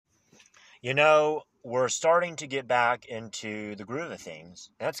We're starting to get back into the groove of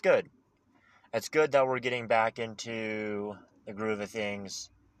things. That's good. It's good that we're getting back into the groove of things.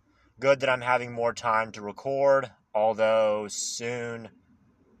 Good that I'm having more time to record, although soon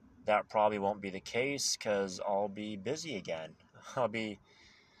that probably won't be the case because I'll be busy again. I'll be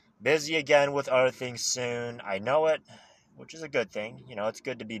busy again with other things soon. I know it, which is a good thing. It's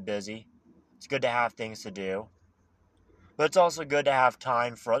good to be busy. It's good to have things to do. But it's also good to have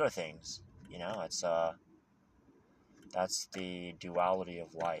time for other things. That's the duality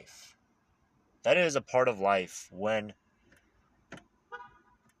of life. That is a part of life. When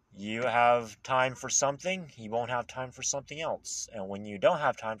you have time for something, you won't have time for something else. And when you don't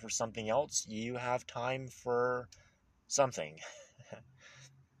have time for something else, you have time for something.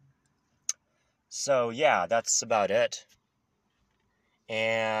 So, yeah, that's about it.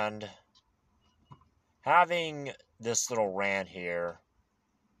 And having this little rant here,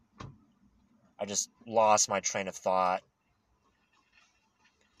 I just lost my train of thought.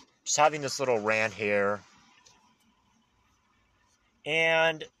 Just having this little rant here.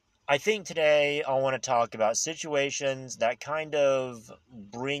 And I think today I want to talk about situations that kind of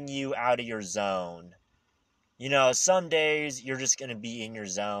bring you out of your zone. Some days you're just going to be in your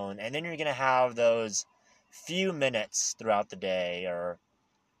zone, and then you're going to have those few minutes throughout the day, or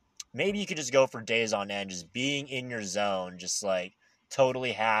maybe you could just go for days on end, just being in your zone, just like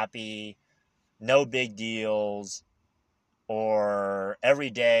totally happy, no big deals, or every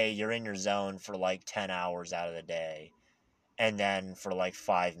day you're in your zone for like 10 hours out of the day. And then for like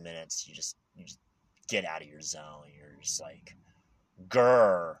 5 minutes, you just get out of your zone. You're just like,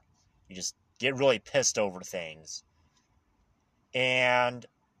 grr. You just get really pissed over things. And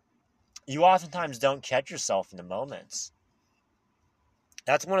you oftentimes don't catch yourself in the moments.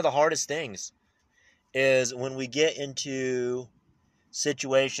 That's one of the hardest things, is when we get into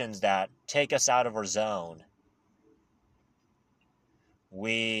situations that take us out of our zone.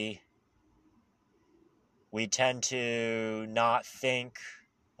 We tend to not think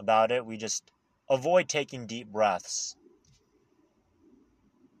about it. We just avoid taking deep breaths.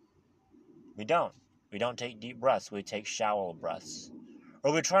 We don't take deep breaths. We take shallow breaths.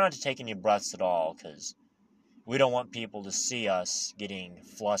 Or we try not to take any breaths at all because we don't want people to see us getting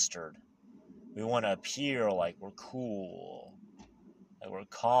flustered. We want to appear like we're cool, like we're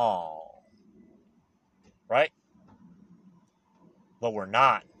calm, right? But we're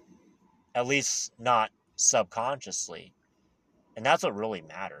not. At least not subconsciously. And that's what really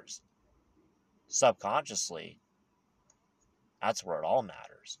matters. Subconsciously, that's where it all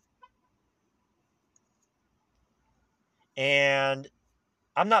matters. And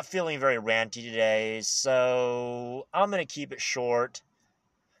I'm not feeling very ranty today, so I'm going to keep it short.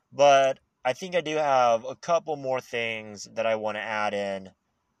 But I think I do have a couple more things that I want to add in.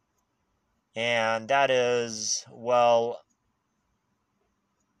 And that is, well,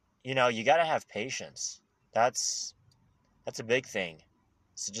 you got to have patience. That's a big thing.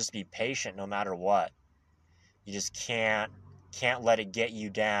 So just be patient no matter what. You just can't let it get you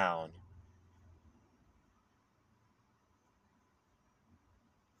down.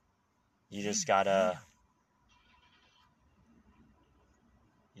 You just gotta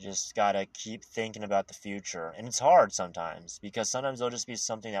keep thinking about the future. And it's hard sometimes, because sometimes there'll just be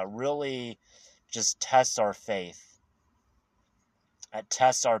something that really just tests our faith. It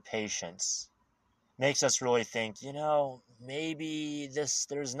tests our patience. Makes us really think, maybe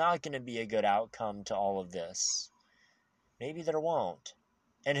there's not going to be a good outcome to all of this. Maybe there won't.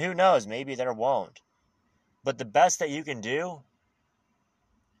 And who knows, maybe there won't. But the best that you can do,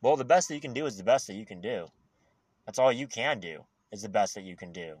 the best that you can do is the best that you can do. That's all you can do, is the best that you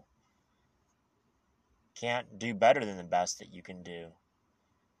can do. Can't do better than the best that you can do.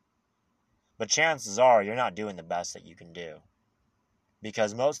 But chances are you're not doing the best that you can do.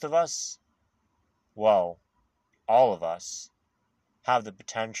 Because most of us, all of us, have the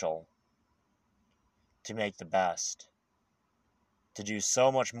potential to make the best. To do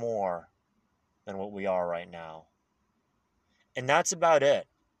so much more than what we are right now. And that's about it.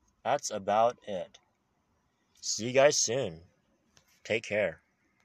 See you guys soon. Take care.